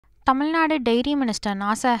Tamil Nadu Dairy Minister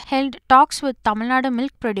Nasar held talks with Tamil Nadu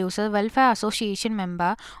Milk Producers Welfare Association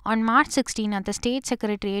member on March 16 at the State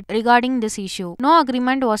Secretariat regarding this issue. No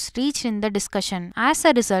agreement was reached in the discussion. As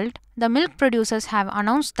a result, the milk producers have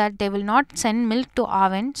announced that they will not send milk to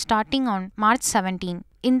Aavin starting on March 17.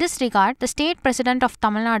 In this regard, the State President of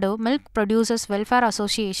Tamil Nadu Milk Producers Welfare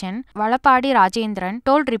Association, Vazhapadi Rajendran,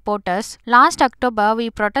 told reporters, "Last October, we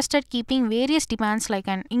protested keeping various demands like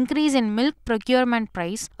an increase in milk procurement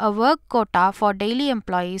price, a work quota for daily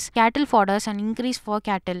employees, cattle fodders and increase for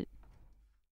cattle.